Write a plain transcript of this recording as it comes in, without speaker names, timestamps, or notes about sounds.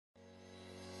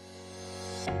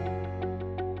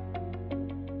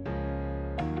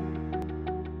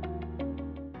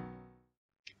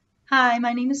Hi,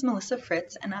 my name is Melissa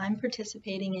Fritz, and I'm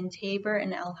participating in Tabor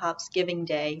and LHOP's Giving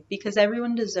Day because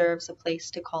everyone deserves a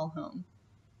place to call home.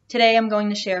 Today I'm going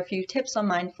to share a few tips on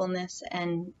mindfulness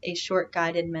and a short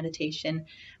guided meditation,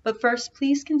 but first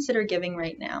please consider giving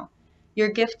right now. Your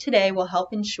gift today will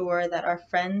help ensure that our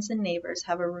friends and neighbors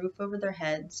have a roof over their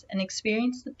heads and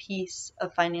experience the peace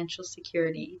of financial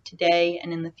security today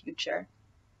and in the future.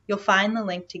 You'll find the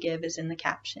link to give is in the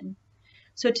caption.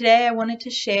 So today I wanted to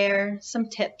share some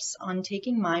tips on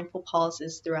taking mindful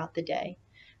pauses throughout the day.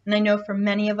 And I know for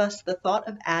many of us, the thought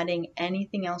of adding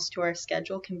anything else to our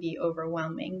schedule can be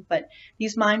overwhelming, but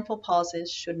these mindful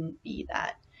pauses shouldn't be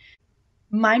that.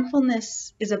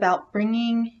 Mindfulness is about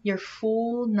bringing your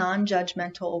full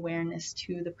non-judgmental awareness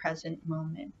to the present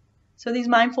moment. So these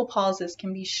mindful pauses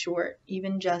can be short,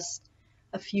 even just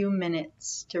a few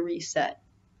minutes to reset.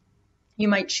 You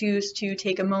might choose to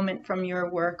take a moment from your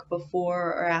work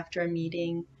before or after a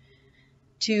meeting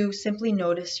to simply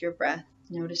notice your breath,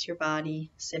 notice your body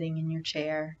sitting in your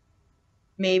chair,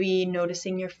 maybe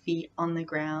noticing your feet on the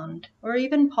ground, or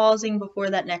even pausing before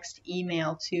that next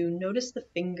email to notice the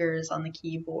fingers on the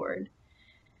keyboard.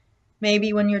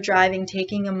 Maybe when you're driving,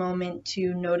 taking a moment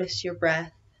to notice your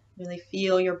breath, really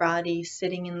feel your body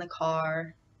sitting in the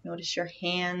car, notice your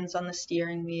hands on the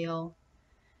steering wheel,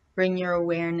 bring your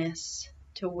awareness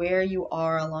to where you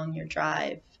are along your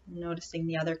drive, noticing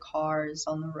the other cars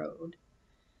on the road.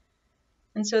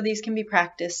 And so these can be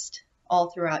practiced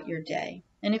all throughout your day.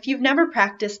 And if you've never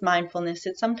practiced mindfulness,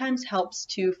 it sometimes helps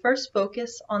to first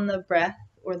focus on the breath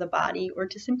or the body, or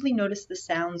to simply notice the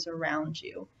sounds around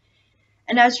you.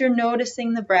 And as you're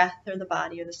noticing the breath or the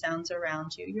body or the sounds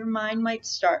around you, your mind might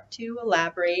start to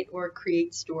elaborate or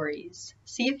create stories.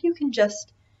 See if you can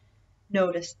just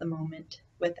notice the moment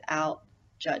without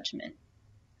judgment.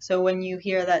 So when you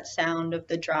hear that sound of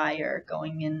the dryer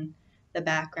going in the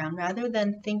background, rather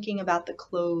than thinking about the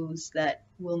clothes that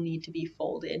will need to be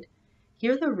folded,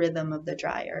 hear the rhythm of the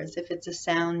dryer as if it's a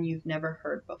sound you've never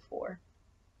heard before.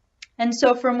 And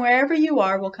so from wherever you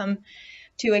are, we'll come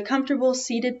to a comfortable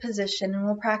seated position and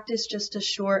we'll practice just a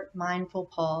short mindful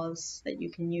pause that you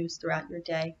can use throughout your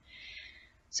day.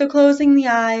 So closing the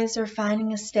eyes or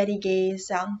finding a steady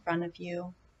gaze out in front of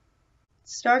you.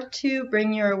 Start to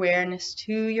bring your awareness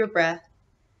to your breath.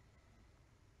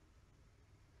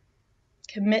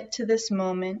 Commit to this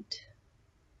moment.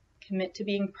 Commit to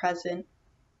being present.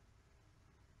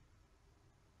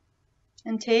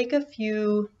 And take a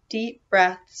few deep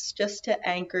breaths just to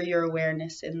anchor your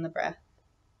awareness in the breath.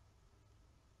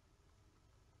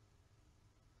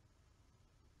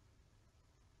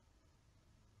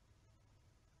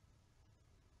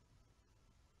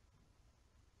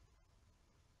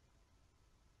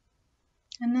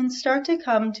 And then start to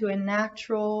come to a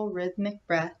natural rhythmic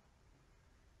breath.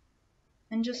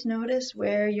 And just notice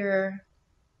where your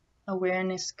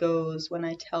awareness goes when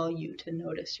I tell you to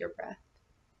notice your breath.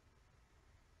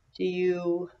 Do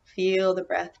you feel the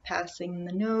breath passing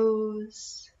the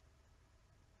nose?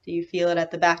 Do you feel it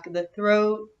at the back of the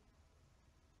throat?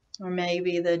 Or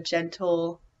maybe the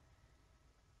gentle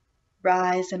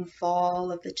rise and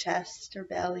fall of the chest or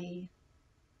belly?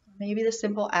 Or maybe the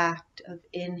simple act of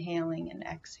inhaling and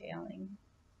exhaling.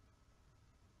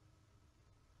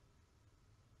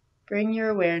 Bring your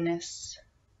awareness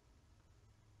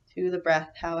to the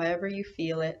breath, however you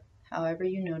feel it, however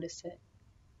you notice it.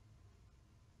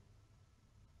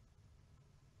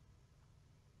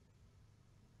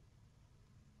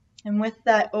 And with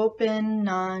that open,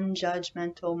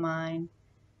 non-judgmental mind,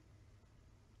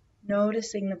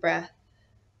 noticing the breath,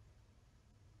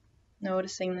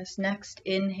 noticing this next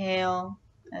inhale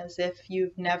as if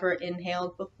you've never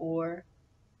inhaled before,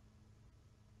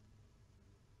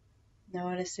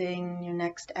 noticing your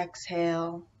next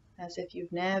exhale as if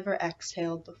you've never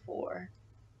exhaled before.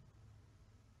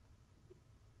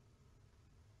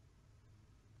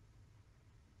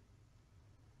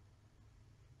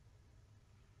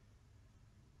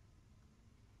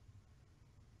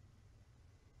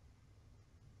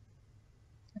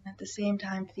 And at the same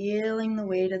time, feeling the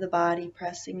weight of the body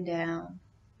pressing down.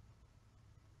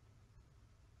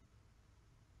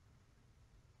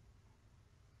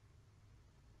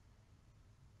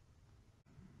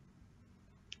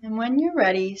 And when you're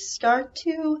ready, start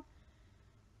to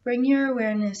bring your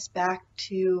awareness back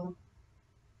to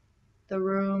the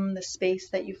room, the space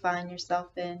that you find yourself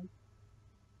in.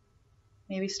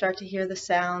 Maybe start to hear the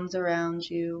sounds around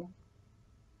you.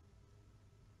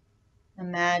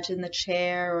 Imagine the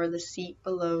chair or the seat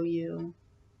below you.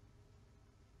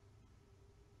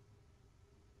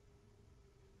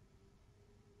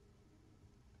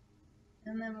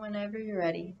 And then whenever you're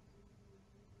ready,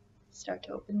 start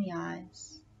to open the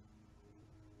eyes.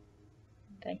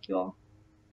 Thank you all.